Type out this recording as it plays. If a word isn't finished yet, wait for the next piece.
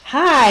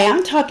Hi,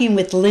 I'm talking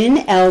with Lynn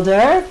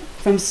Elder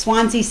from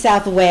Swansea,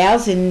 South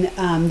Wales in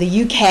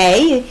the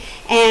UK,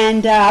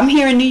 and I'm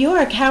here in New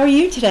York. How are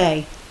you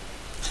today?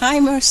 Hi,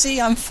 Mercy.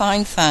 I'm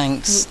fine,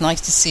 thanks.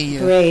 Nice to see you.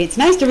 Great. It's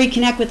nice to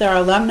reconnect with our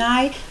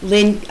alumni.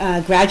 Lynn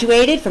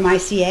graduated from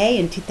ICA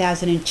in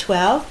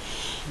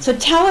 2012. So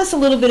tell us a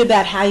little bit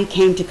about how you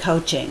came to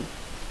coaching.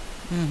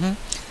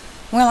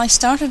 Well, I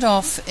started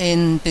off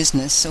in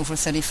business over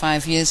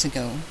 35 years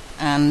ago,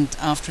 and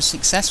after a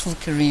successful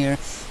career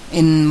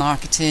in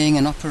marketing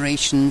and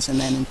operations and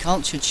then in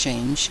culture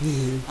change,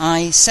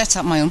 I set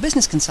up my own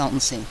business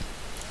consultancy.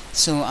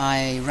 So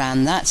I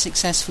ran that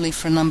successfully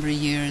for a number of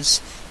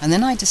years, and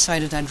then I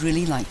decided I'd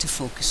really like to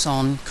focus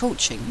on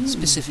coaching,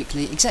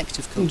 specifically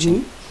executive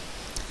coaching.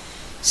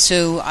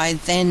 So I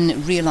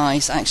then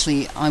realised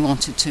actually I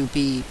wanted to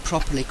be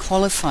properly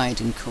qualified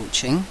in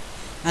coaching,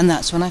 and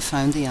that's when I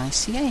found the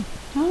ICA.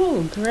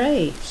 Oh,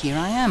 great. Here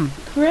I am.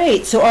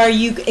 Great. So are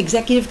you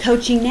executive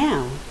coaching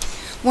now?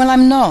 Well,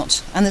 I'm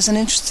not, and there's an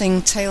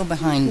interesting tale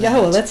behind that.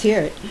 Oh, let's hear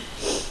it.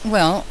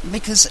 Well,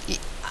 because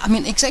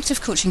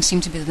executive coaching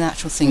seemed to be the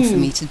natural thing for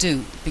me to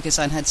do because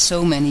I'd had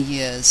so many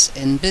years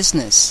in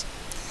business.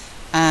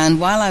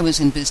 And while I was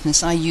in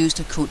business, I used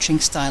a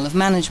coaching style of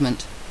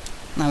management.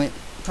 Now, it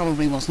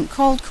probably wasn't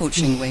called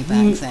coaching way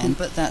back then,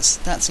 but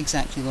that's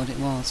exactly what it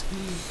was.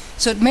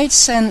 So it made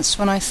sense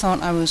when I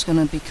thought I was going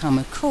to become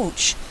a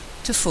coach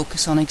to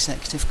focus on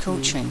executive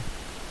coaching.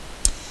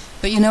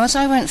 But as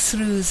I went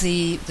through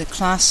the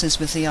classes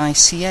with the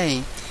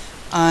ICA,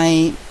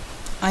 I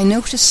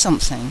noticed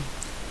something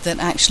that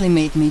actually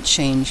made me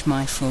change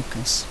my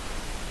focus.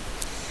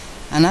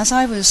 And as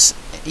I was,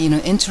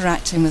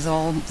 interacting with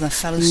all the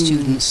fellow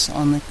students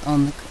on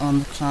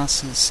the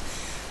classes,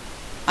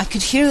 I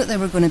could hear that they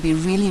were going to be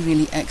really,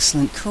 really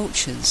excellent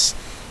coaches.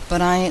 But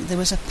there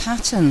was a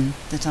pattern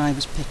that I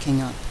was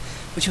picking up,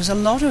 which was a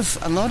lot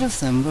of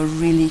them were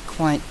really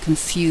quite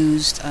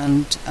confused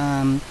and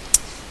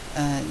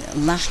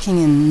lacking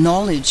in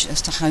knowledge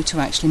as to how to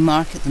actually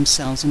market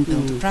themselves and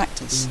build a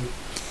practice.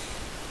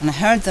 And I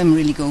heard them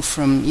really go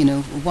from,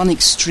 one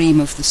extreme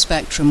of the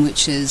spectrum,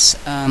 which is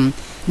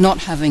not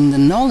having the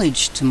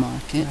knowledge to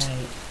market,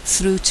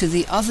 through to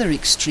the other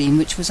extreme,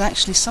 which was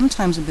actually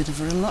sometimes a bit of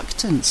a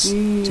reluctance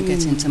to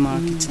get into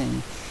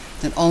marketing.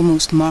 That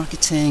almost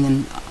marketing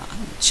and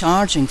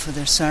charging for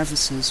their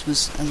services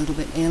was a little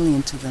bit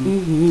alien to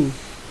them.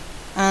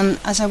 And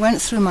as I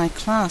went through my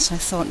class, I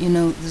thought,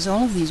 there's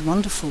all of these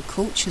wonderful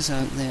coaches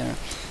out there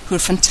who are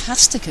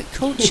fantastic at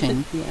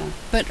coaching,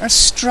 but are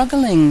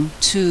struggling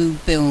to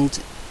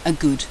build a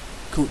good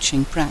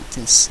coaching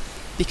practice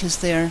because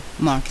their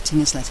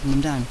marketing is letting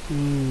them down.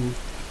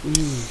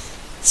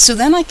 So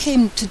then I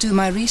came to do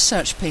my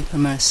research paper,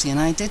 Mercy, and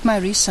I did my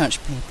research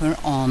paper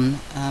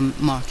on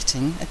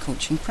marketing a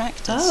coaching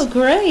practice. Oh,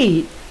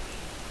 great.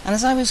 And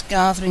as I was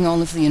gathering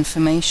all of the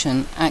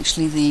information,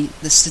 actually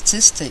the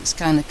statistics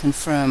kind of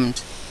confirmed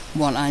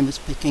what I was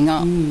picking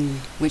up,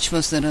 which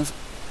was that of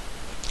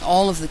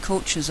all of the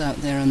coaches out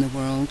there in the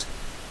world,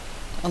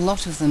 a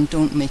lot of them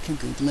don't make a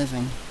good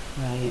living.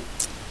 Right.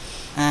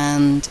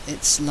 And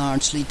it's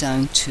largely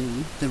down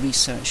to, the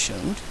research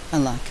showed, a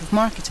lack of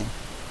marketing.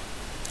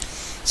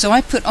 So I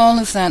put all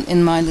of that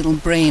in my little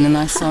brain, and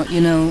I thought,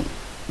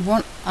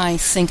 what I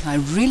think I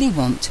really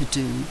want to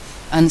do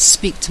and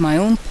speak to my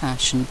own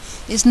passion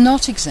is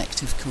not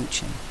executive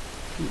coaching,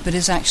 but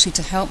is actually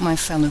to help my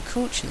fellow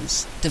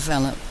coaches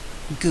develop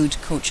good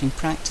coaching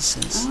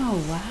practices.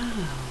 Oh,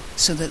 wow.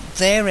 So that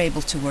they're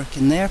able to work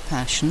in their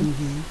passion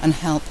and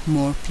help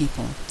more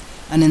people.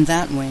 And in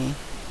that way,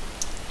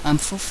 I'm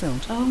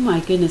fulfilled. Oh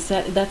my goodness,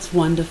 that's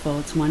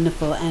wonderful. It's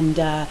wonderful. And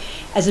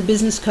as a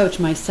business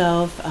coach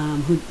myself,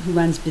 who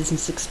runs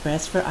Business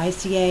Express for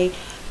ICA,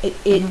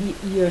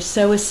 you're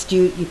so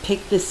astute. You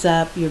picked this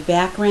up. Your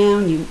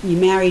background, you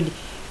married,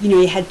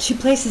 you had two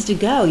places to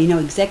go,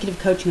 executive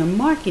coaching or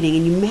marketing,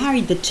 and you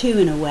married the two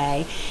in a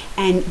way,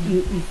 and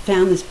you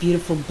found this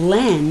beautiful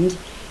blend,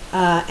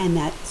 and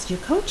that's your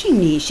coaching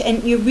niche.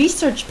 And your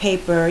research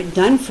paper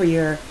done for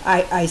your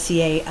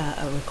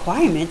ICA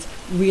requirements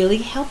really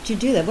helped you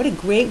do that. What a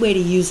great way to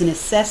use an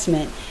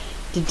assessment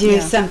to do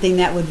something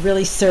that would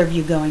really serve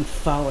you going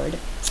forward.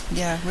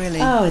 Yeah, really.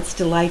 Oh, it's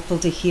delightful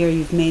to hear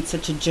you've made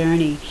such a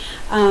journey.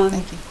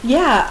 Thank you.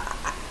 Yeah.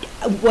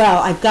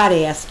 Well, I've got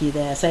to ask you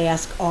this. I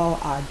ask all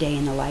our day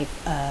in the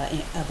life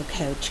of a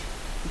coach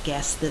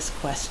guests this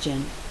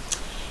question.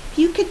 If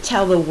you could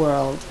tell the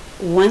world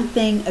one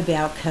thing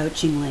about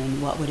coaching,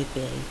 Lynn, what would it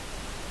be?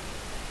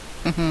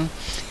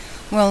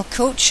 Well,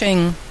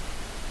 coaching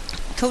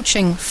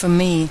for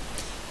me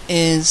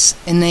is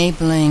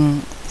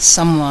enabling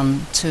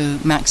someone to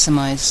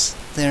maximize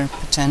their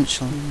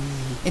potential.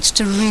 It's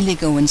to really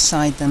go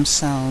inside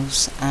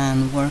themselves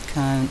and work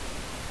out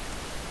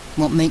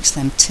what makes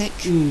them tick,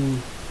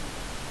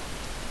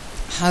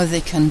 how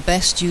they can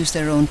best use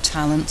their own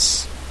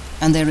talents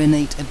and their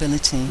innate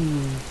ability.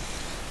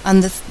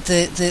 And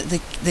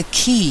the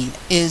key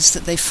is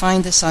that they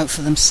find this out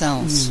for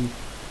themselves.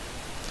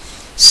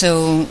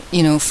 So,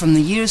 from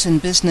the years in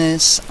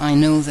business, I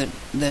know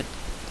that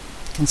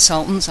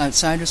consultants,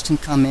 outsiders can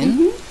come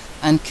in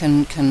and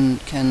can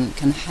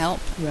help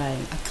Right.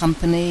 a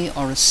company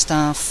or a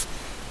staff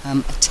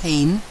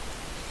attain.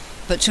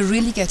 But to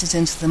really get it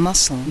into the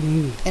muscle,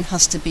 it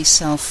has to be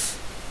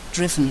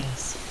self-driven.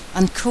 Yes.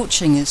 And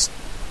coaching is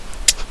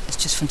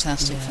just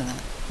fantastic for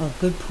that. Well,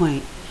 good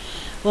point.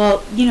 Well,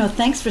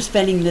 thanks for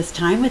spending this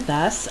time with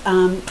us.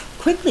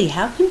 Quickly,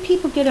 how can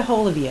people get a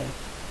hold of you?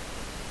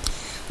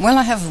 Well,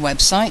 I have a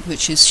website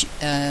which is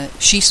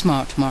She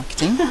Smart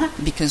Marketing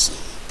because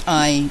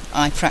I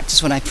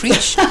practice what I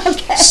preach.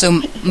 Okay.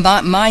 So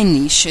my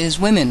niche is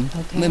women,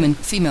 Okay.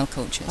 female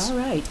coaches. All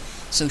right.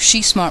 So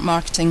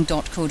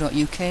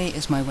shesmartmarketing.co.uk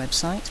is my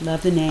website.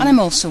 Love the name. And I'm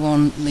also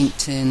on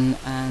LinkedIn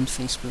and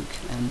Facebook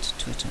and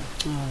Twitter.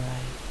 All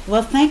right.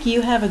 Well, thank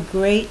you. Have a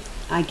great,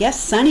 I guess,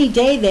 sunny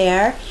day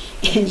there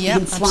in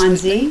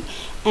Swansea. Absolutely.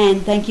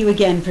 And thank you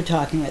again for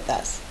talking with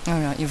us.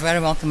 All right. You're very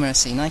welcome,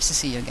 Mercy. Nice to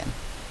see you again.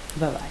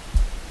 Bye-bye.